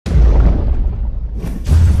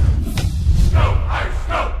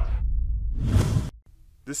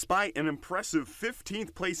Despite an impressive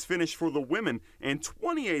 15th place finish for the women and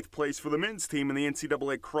 28th place for the men's team in the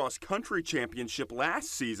NCAA Cross Country Championship last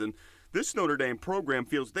season, this Notre Dame program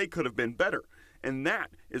feels they could have been better, and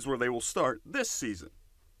that is where they will start this season.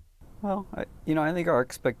 Well, I think our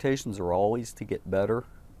expectations are always to get better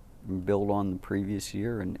and build on the previous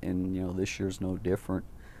year, and this year's no different.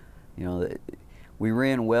 We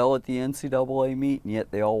ran well at the NCAA meet, and yet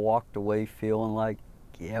they all walked away feeling like,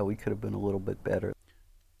 yeah, we could have been a little bit better.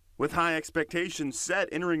 With high expectations set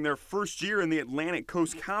entering their first year in the Atlantic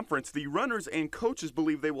Coast Conference, the runners and coaches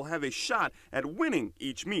believe they will have a shot at winning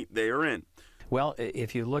each meet they are in. Well,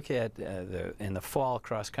 if you look at in the fall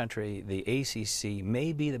cross country, the ACC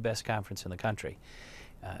may be the best conference in the country.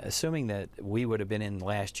 Assuming that we would have been in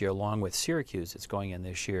last year along with Syracuse that's going in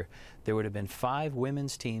this year, there would have been 5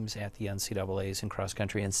 women's teams at the NCAAs in cross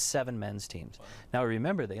country and 7 men's teams. Now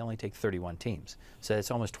remember, they only take 31 teams, so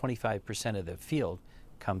it's almost 25% of the field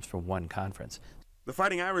comes from one conference. The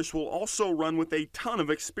Fighting Irish will also run with a ton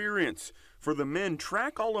of experience. For the men,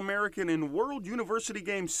 track All-American and World University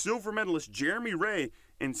Games silver medalist Jeremy Ray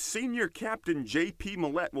and senior captain J.P.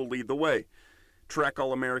 Millett will lead the way. Track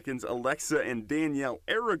All-Americans Alexa and Danielle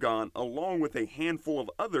Aragon, along with a handful of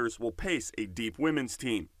others, will pace a deep women's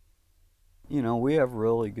team. We have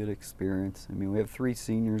really good experience. We have 3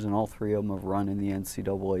 seniors, and all 3 of them have run in the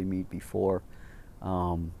NCAA meet before.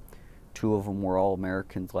 2 of them were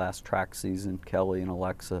All-Americans last track season, Kelly and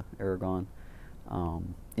Alexa Aragon.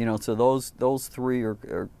 So those 3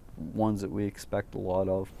 are ones that we expect a lot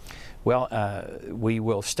of. Well, we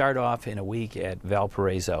will start off in a week at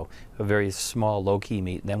Valparaiso, a very small, low-key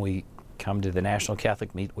meet. Then we come to the National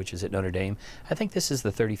Catholic meet, which is at Notre Dame. I think this is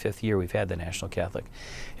the 35th year we've had the National Catholic.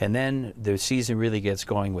 And then the season really gets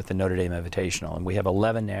going with the Notre Dame Invitational. And we have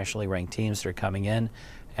 11 nationally ranked teams that are coming in.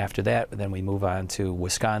 After that, then we move on to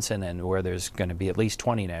Wisconsin, and where there's going to be at least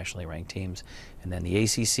 20 nationally ranked teams. And then the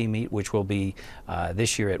ACC meet, which will be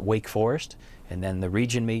this year at Wake Forest, and then the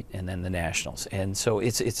region meet, and then the nationals. And so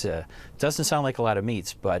it doesn't sound like a lot of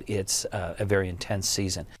meets, but it's a very intense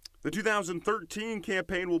season. The 2013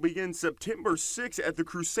 campaign will begin September 6th at the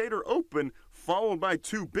Crusader Open, followed by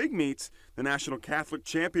 2 big meets, the National Catholic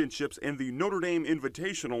Championships and the Notre Dame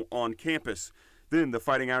Invitational on campus. Then the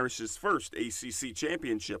Fighting Irish's first ACC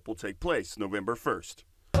championship will take place November 1st.